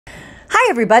Hi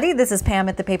everybody, this is Pam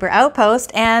at the Paper Outpost,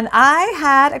 and I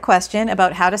had a question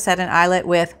about how to set an eyelet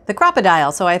with the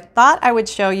Cropadile. So I thought I would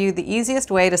show you the easiest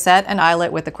way to set an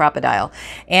eyelet with the Cropadile.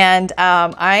 And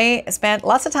I spent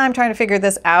lots of time trying to figure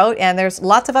this out, and there's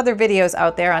lots of other videos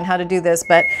out there on how to do this,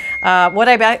 but what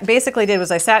I basically did was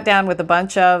I sat down with a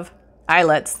bunch of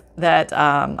eyelets that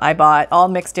I bought, all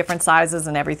mixed different sizes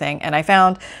and everything, and I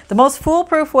found the most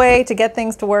foolproof way to get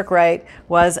things to work right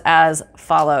was as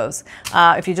follows.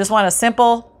 If you just want a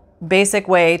simple, basic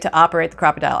way to operate the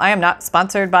Cropadile. I am not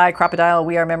sponsored by Cropadile,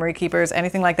 We Are Memory Keepers,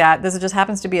 anything like that. This just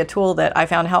happens to be a tool that I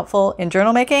found helpful in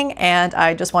journal making, and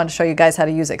I just wanted to show you guys how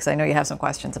to use it because I know you have some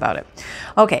questions about it.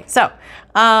 Okay, so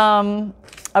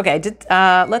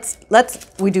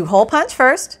we do hole punch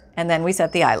first, and then we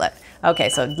set the eyelet. Okay,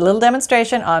 so a little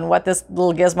demonstration on what this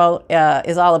little gizmo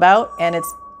is all about, and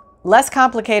it's less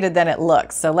complicated than it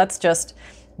looks. So let's just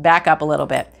back up a little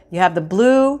bit. You have the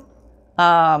blue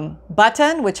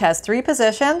button, which has 3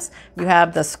 positions. You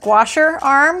have the squasher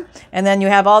arm, and then you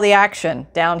have all the action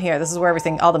down here. This is where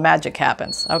everything, all the magic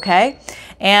happens, okay?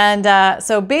 And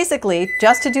so basically,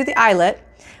 just to do the eyelet,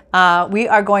 we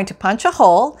are going to punch a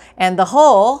hole, and the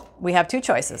hole, we have 2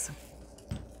 choices.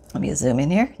 Let me zoom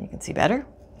in here, you can see better.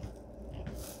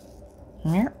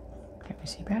 Here, can we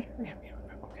see better? Yeah,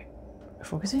 okay.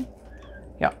 Focusing?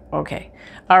 Yeah, okay.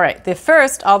 All right, the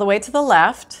first, all the way to the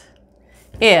left,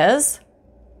 is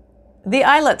the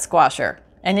eyelet squasher.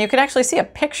 And you can actually see a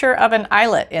picture of an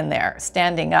eyelet in there,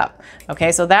 standing up.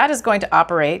 Okay, so that is going to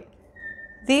operate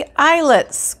the eyelet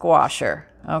squasher.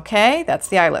 Okay, that's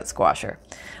the eyelet squasher.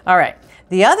 All right,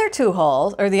 the other 2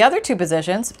 holes, or the other 2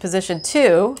 positions, position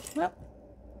 2,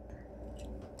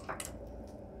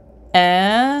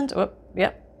 and, whoop,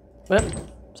 yep, whoop,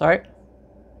 sorry.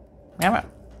 Come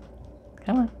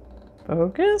on,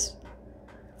 focus.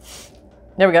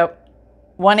 There we go.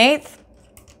 1/8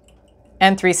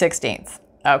 and 3/16.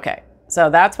 Okay, so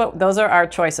that's what, those are our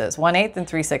choices, 1/8 and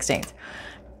 3/16.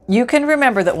 You can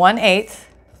remember that 1/8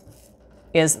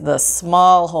 is the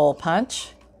small hole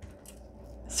punch.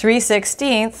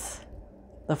 3/16,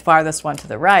 the farthest one to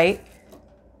the right,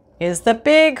 is the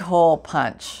big hole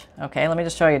punch. Okay, let me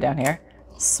just show you down here.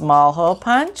 Small hole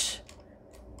punch,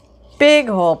 big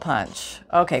hole punch.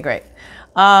 Okay, great.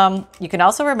 You can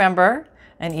also remember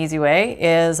an easy way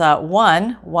is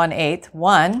 1/8.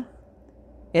 1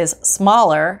 is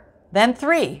smaller than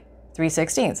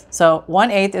 3/16. So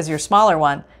 1/8 is your smaller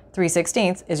one,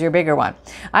 3/16 is your bigger one.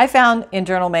 I found in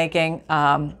journal making,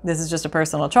 this is just a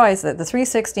personal choice, that the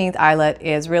 3/16 eyelet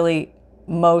is really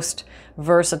most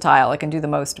versatile. I can do the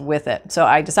most with it. So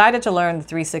I decided to learn the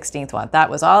 3/16 one. That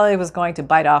was all I was going to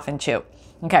bite off and chew.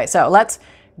 Okay, so let's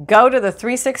go to the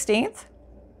 3/16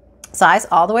 size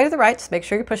all the way to the right. Just make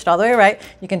sure you push it all the way right.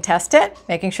 You can test it,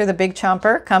 making sure the big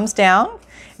chomper comes down.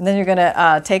 And then you're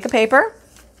gonna take a paper,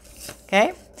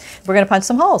 okay? We're gonna punch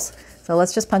some holes. So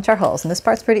let's just punch our holes. And this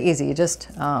part's pretty easy. You just,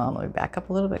 let me back up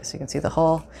a little bit so you can see the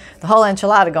whole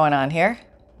enchilada going on here.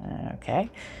 Okay,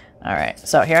 all right.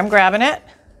 So here I'm grabbing it,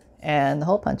 and the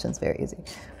hole punching's very easy.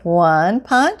 1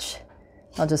 punch.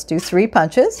 I'll just do 3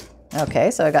 punches.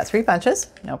 Okay, so I got 3 punches.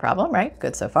 No problem, right?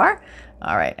 Good so far.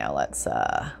 All right, now let's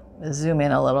zoom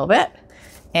in a little bit.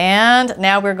 And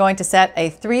now we're going to set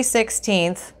a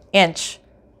 3/16 inch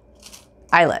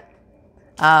eyelet.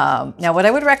 Now what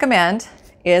I would recommend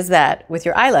is that with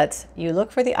your eyelets, you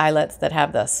look for the eyelets that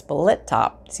have the split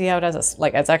top. See how it has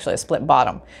it's actually a split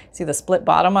bottom. See the split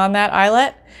bottom on that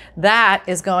eyelet? That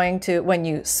is going to, when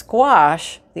you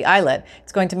squash the eyelet,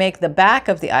 it's going to make the back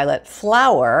of the eyelet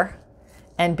flower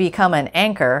and become an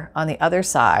anchor on the other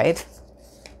side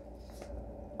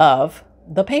of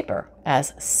the paper,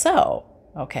 as so,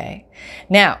 okay?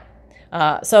 Now,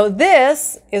 so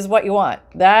this is what you want.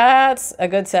 That's a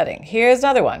good setting. Here's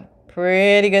another one.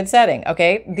 Pretty good setting,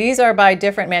 okay? These are by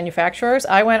different manufacturers.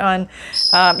 I went on,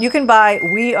 you can buy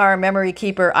We Are Memory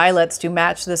Keeper eyelets to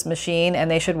match this machine,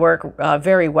 and they should work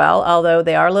very well, although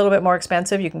they are a little bit more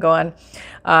expensive. You can go on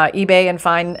eBay and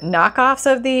find knockoffs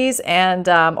of these, and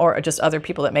or just other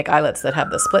people that make eyelets that have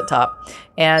the split top,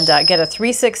 and get a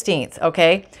 3/16,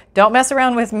 okay? Don't mess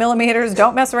around with millimeters.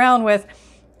 Don't mess around with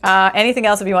anything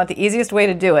else if you want the easiest way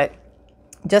to do it.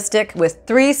 Just stick with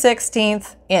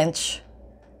 3/16 inch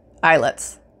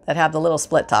eyelets that have the little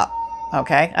split top,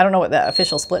 okay? I don't know what the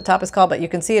official split top is called, but you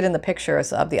can see it in the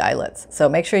pictures of the eyelets. So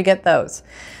make sure you get those.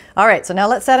 All right, so now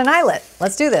let's set an eyelet.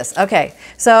 Let's do this. Okay,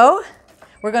 so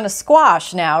we're gonna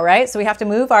squash now, right? So we have to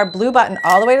move our blue button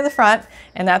all the way to the front,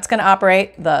 and that's gonna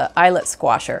operate the eyelet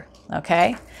squasher,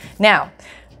 okay? Now,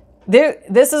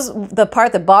 This is the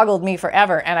part that boggled me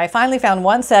forever, and I finally found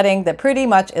one setting that pretty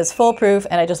much is foolproof,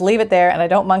 and I just leave it there and I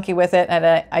don't monkey with it, and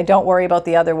I don't worry about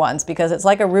the other ones because it's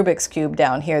like a Rubik's Cube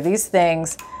down here. These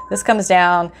things, this comes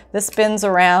down, this spins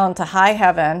around to high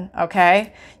heaven,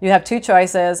 okay? You have two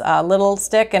choices, a little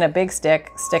stick and a big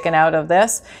stick sticking out of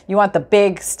this. You want the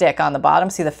big stick on the bottom.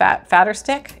 See the fatter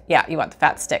stick? Yeah, you want the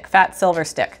fat stick, fat silver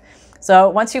stick. So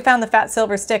once you found the fat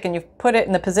silver stick and you've put it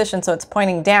in the position so it's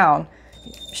pointing down,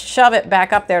 shove it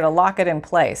back up there to lock it in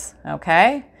place,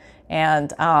 okay? And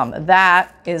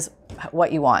that is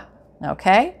what you want,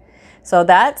 okay? So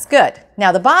that's good.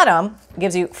 Now the bottom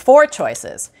gives you 4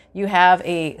 choices. You have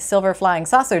a silver flying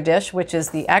saucer dish, which is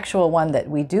the actual one that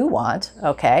we do want,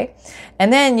 okay?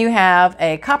 And then you have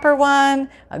a copper one,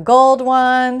 a gold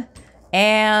one,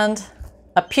 and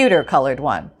a pewter colored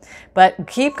one. But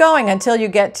keep going until you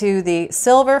get to the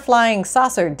silver flying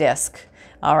saucer disc,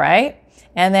 all right?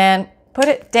 And then put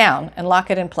it down and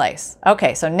lock it in place.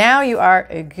 Okay, so now you are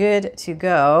good to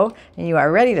go and you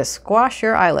are ready to squash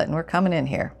your eyelet, and we're coming in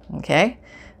here, okay?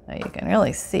 Now you can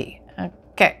really see,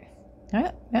 okay.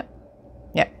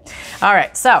 Yep. All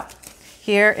right, so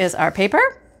here is our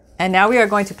paper, and now we are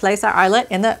going to place our eyelet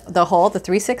in the hole, the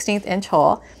 3/16 inch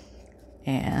hole,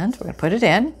 and we're gonna put it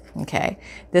in, okay?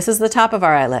 This is the top of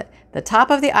our eyelet. The top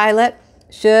of the eyelet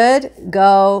should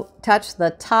go touch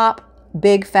the top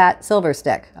big fat silver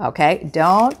stick, okay?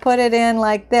 Don't put it in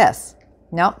like this.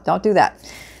 No, don't do that.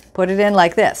 Put it in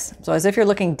like this. So as if you're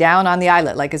looking down on the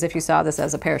eyelet, like as if you saw this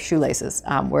as a pair of shoelaces,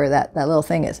 where that little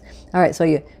thing is. All right, so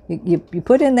you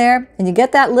put in there and you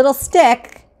get that little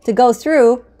stick to go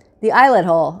through the eyelet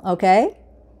hole, okay?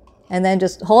 And then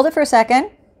just hold it for a second.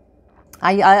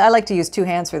 I like to use 2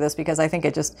 hands for this because I think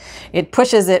it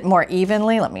pushes it more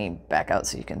evenly. Let me back out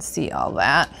so you can see all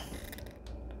that.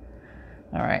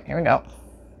 All right, here we go.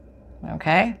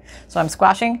 Okay, so I'm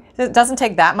squashing. It doesn't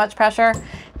take that much pressure.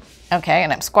 Okay,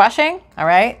 and I'm squashing, all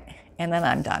right? And then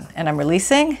I'm done. And I'm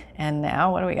releasing, and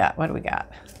now what do we got? What do we got?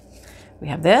 We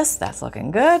have this, that's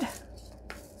looking good.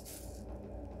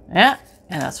 Yeah,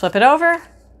 and let's flip it over.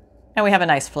 And we have a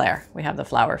nice flare. We have the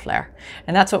flower flare,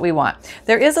 and that's what we want.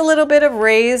 There is a little bit of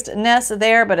raisedness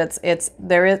there, but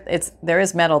there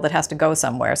is metal that has to go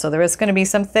somewhere. So there is going to be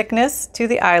some thickness to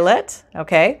the eyelet,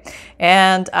 okay?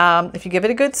 And if you give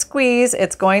it a good squeeze,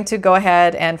 it's going to go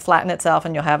ahead and flatten itself,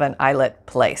 and you'll have an eyelet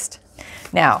placed.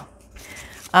 Now,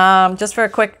 just for a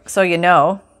quick, so you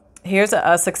know, here's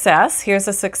a success. Here's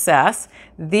a success.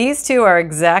 These two are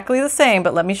exactly the same,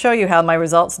 but let me show you how my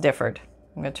results differed.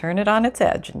 I'm going to turn it on its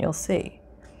edge and you'll see.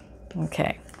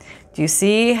 Okay. Do you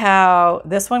see how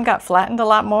this one got flattened a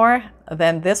lot more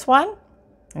than this one?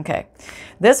 Okay.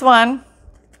 This one,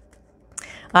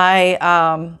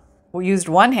 I used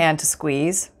one hand to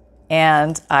squeeze,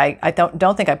 and I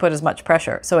don't think I put as much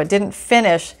pressure. So it didn't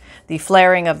finish the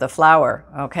flaring of the flower,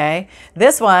 okay?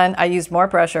 This one, I used more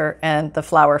pressure and the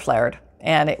flower flared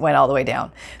and it went all the way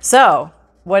down. So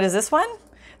what is this one?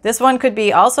 This one could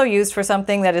be also used for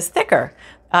something that is thicker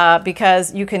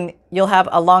because you'll have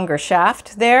a longer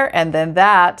shaft there, and then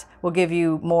that will give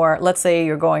you more. Let's say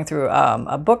you're going through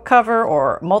a book cover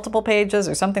or multiple pages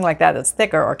or something like that that's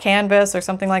thicker, or canvas or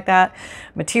something like that,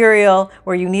 material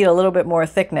where you need a little bit more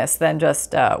thickness than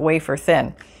just wafer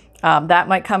thin. That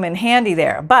might come in handy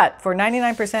there. But for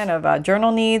 99% of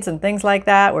journal needs and things like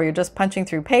that, where you're just punching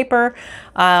through paper,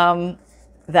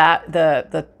 that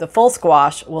the full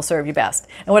squash will serve you best.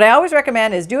 And what I always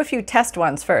recommend is do a few test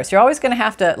ones first. You're always going to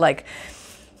have to like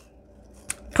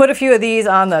put a few of these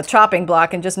on the chopping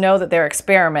block and just know that they're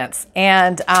experiments.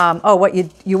 And what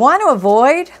you want to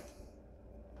avoid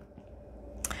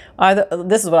are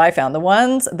this is what I found, the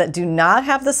ones that do not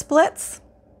have the splits.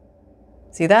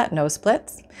 See that? No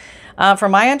splits.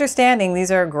 From my understanding,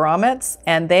 these are grommets,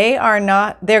 and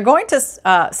they're going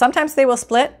to, sometimes they will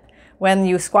split when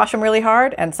you squash them really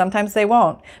hard, and sometimes they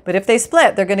won't. But if they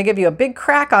split, they're going to give you a big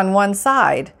crack on one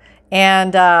side,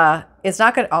 and it's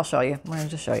not going to, I'll show you. I'm going to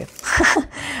just show you.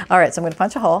 All right, so I'm going to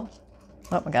punch a hole.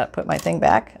 Oh, I got to put my thing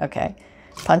back. Okay.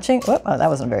 Punching. Whoop, oh, that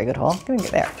wasn't a very good hole. Give me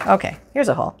there. Okay, here's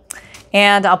a hole.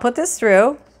 And I'll put this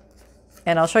through,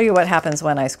 and I'll show you what happens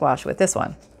when I squash with this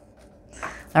one.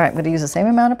 All right, I'm going to use the same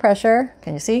amount of pressure.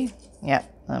 Can you see? Yeah,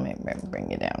 let me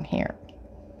bring you down here.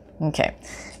 Okay.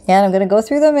 And I'm going to go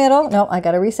through the middle. No, I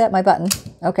got to reset my button.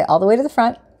 Okay, all the way to the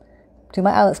front, to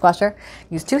my eyelet squasher.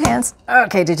 Use 2 hands.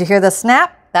 Okay, did you hear the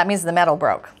snap? That means the metal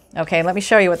broke. Okay, let me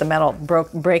show you what the metal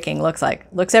breaking looks like.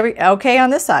 Looks okay on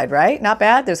this side, right? Not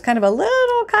bad. There's kind of a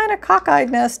little kind of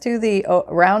cockeyedness to the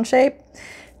round shape.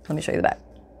 Let me show you the back.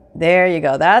 There you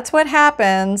go. That's what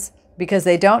happens because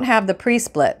they don't have the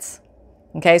pre-splits.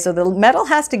 Okay, so the metal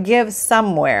has to give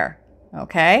somewhere.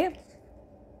 Okay.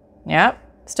 Yep.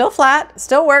 Still flat,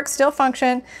 still works, still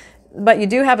function, but you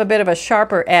do have a bit of a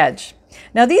sharper edge.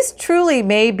 Now these truly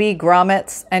may be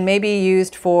grommets and may be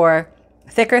used for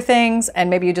thicker things, and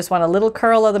maybe you just want a little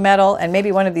curl of the metal, and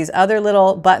maybe one of these other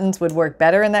little buttons would work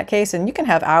better in that case, and you can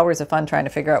have hours of fun trying to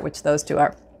figure out which those two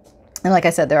are. And like I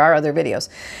said, there are other videos.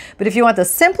 But if you want the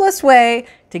simplest way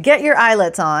to get your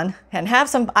eyelets on and have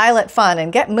some eyelet fun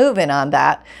and get moving on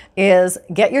that, is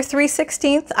get your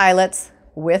 3/16 eyelets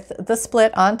with the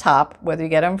split on top, whether you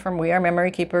get them from We Are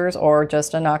Memory Keepers or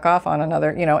just a knockoff on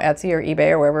another, you know, Etsy or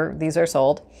eBay or wherever these are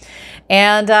sold.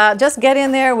 And just get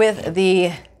in there with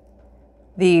the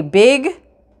big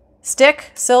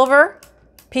stick silver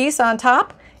piece on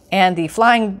top and the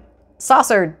flying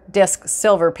saucer disc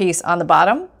silver piece on the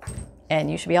bottom,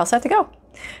 and you should be all set to go.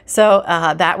 So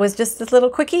that was just this little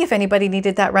quickie if anybody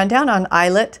needed that rundown on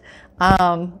eyelet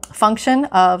function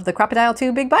of the Cropadile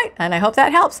 2 Big Bite, and I hope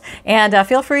that helps. And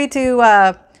feel free to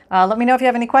let me know if you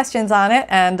have any questions on it,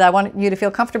 and I want you to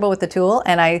feel comfortable with the tool,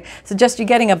 and I suggest you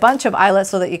getting a bunch of eyelets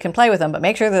so that you can play with them, but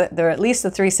make sure that they're at least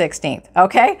the 3/16.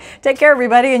 Okay? Take care,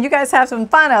 everybody, and you guys have some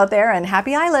fun out there, and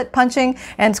happy eyelet punching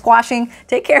and squashing.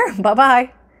 Take care.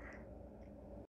 Bye-bye.